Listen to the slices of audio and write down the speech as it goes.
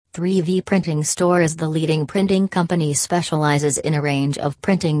3V Printing Store is the leading printing company specializes in a range of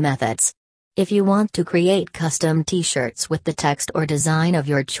printing methods. If you want to create custom t-shirts with the text or design of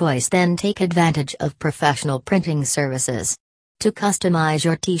your choice, then take advantage of professional printing services. To customize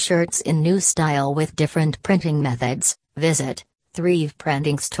your t-shirts in new style with different printing methods, visit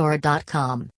 3vprintingstore.com.